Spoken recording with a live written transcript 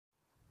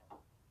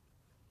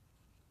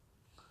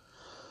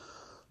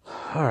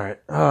All right.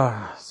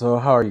 So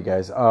how are you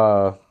guys?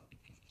 So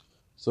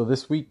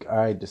this week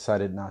I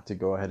decided not to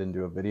go ahead and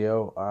do a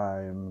video.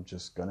 I'm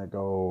just gonna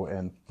go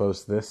and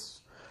post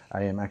this.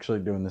 I am actually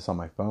doing this on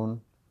my phone.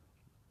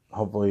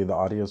 Hopefully the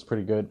audio is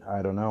pretty good.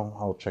 I don't know.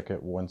 I'll check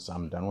it once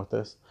I'm done with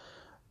this.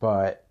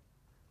 But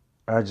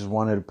I just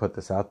wanted to put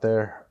this out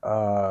there.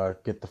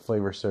 Get the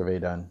flavor survey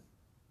done.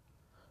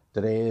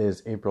 Today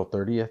is April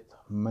 30th,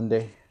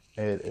 Monday.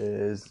 It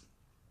is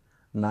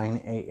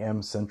 9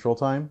 a.m. Central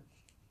Time.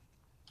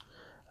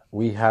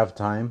 We have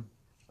time.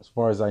 As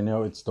far as I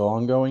know, it's still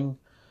ongoing.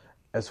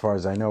 As far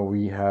as I know,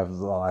 we have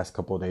the last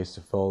couple of days to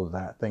fill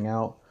that thing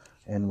out,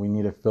 and we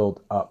need it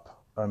filled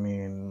up. I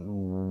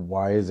mean,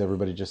 why is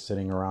everybody just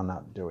sitting around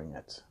not doing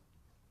it?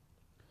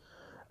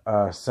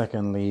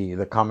 Secondly,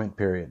 the comment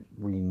period.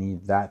 We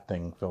need that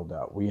thing filled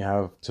out. We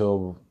have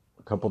till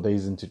a couple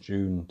days into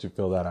June to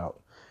fill that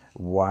out.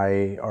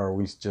 Why are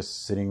we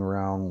just sitting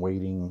around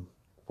waiting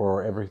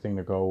for everything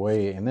to go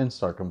away and then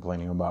start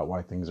complaining about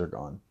why things are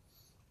gone?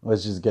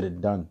 Let's just get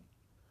it done.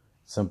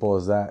 Simple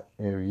as that.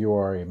 If you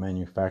are a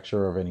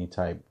manufacturer of any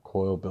type,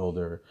 coil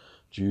builder,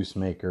 juice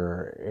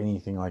maker,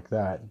 anything like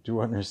that,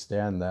 do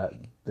understand that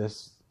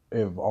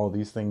if all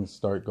these things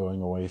start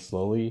going away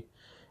slowly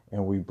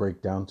and we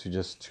break down to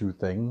just two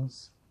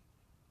things,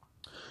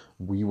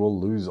 we will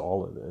lose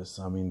all of this.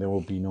 I mean, there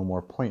will be no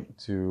more point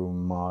to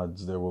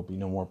mods. There will be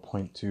no more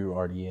point to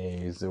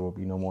RDAs. There will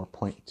be no more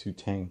point to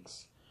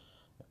tanks.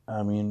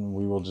 I mean,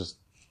 we will just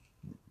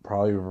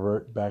probably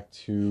revert back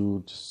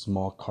to just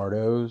small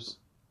cardos.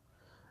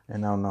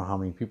 And I don't know how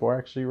many people are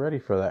actually ready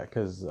for that.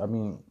 Because, I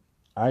mean,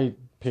 I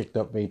picked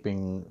up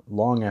vaping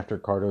long after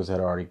cardos had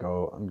already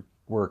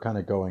were kind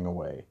of going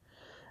away.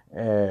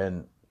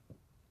 And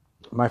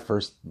my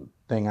first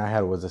thing I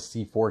had was a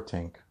C4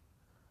 tank.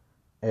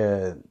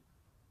 And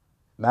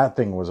that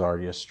thing was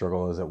already a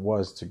struggle as it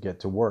was to get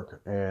to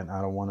work. And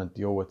I don't want to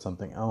deal with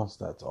something else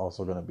that's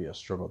also going to be a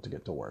struggle to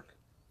get to work.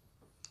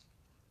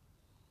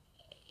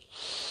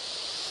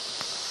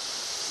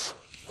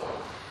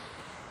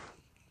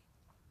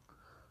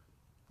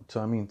 So,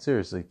 I mean,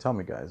 seriously, tell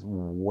me, guys,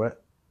 what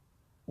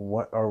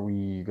are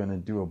we going to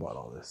do about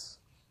all this?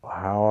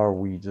 How are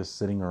we just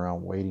sitting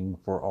around waiting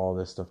for all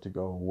this stuff to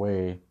go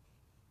away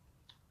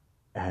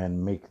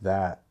and make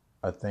that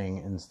a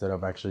thing instead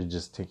of actually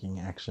just taking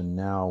action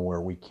now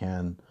where we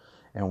can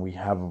and we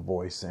have a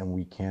voice and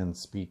we can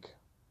speak?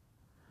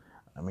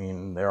 I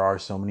mean, there are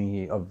so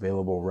many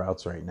available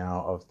routes right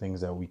now of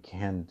things that we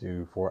can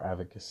do for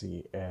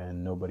advocacy,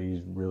 and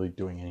nobody's really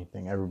doing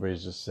anything.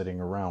 Everybody's just sitting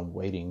around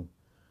waiting,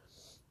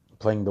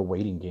 playing the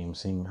waiting game,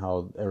 seeing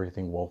how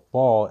everything will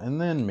fall, and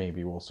then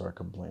maybe we'll start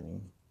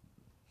complaining.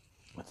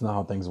 That's not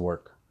how things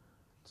work.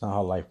 It's not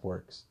how life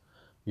works.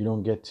 You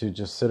don't get to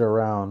just sit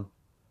around,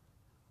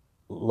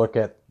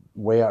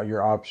 weigh out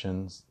your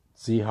options,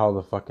 see how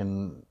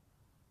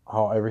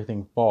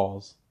everything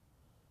falls,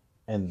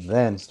 and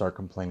then start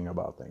complaining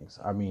about things.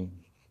 I mean,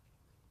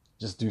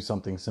 just do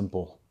something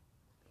simple.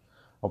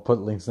 I'll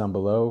put links down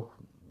below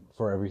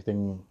for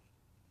everything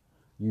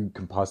you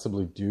can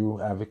possibly do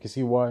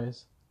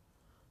advocacy-wise,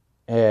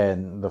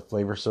 and the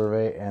flavor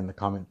survey and the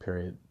comment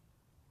period.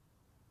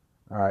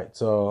 Alright,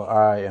 so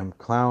I am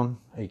Clown,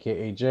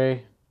 aka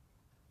Jay.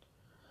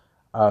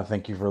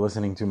 Thank you for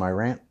listening to my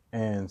rant.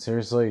 And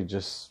seriously,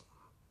 just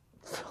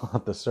fill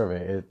out the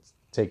survey. It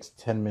takes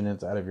 10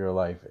 minutes out of your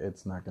life.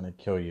 It's not going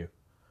to kill you.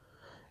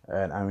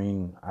 And I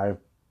mean, I've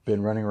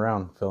been running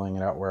around filling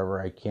it out wherever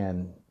I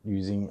can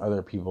using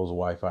other people's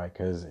Wi-Fi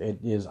because it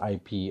is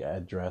IP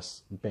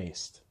address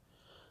based.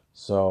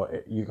 So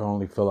you can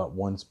only fill out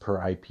once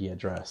per IP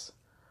address.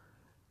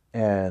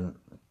 And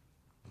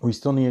we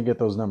still need to get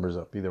those numbers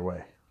up either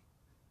way.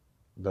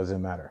 Doesn't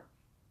matter.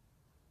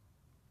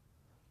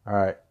 All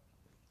right.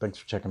 Thanks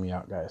for checking me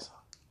out, guys.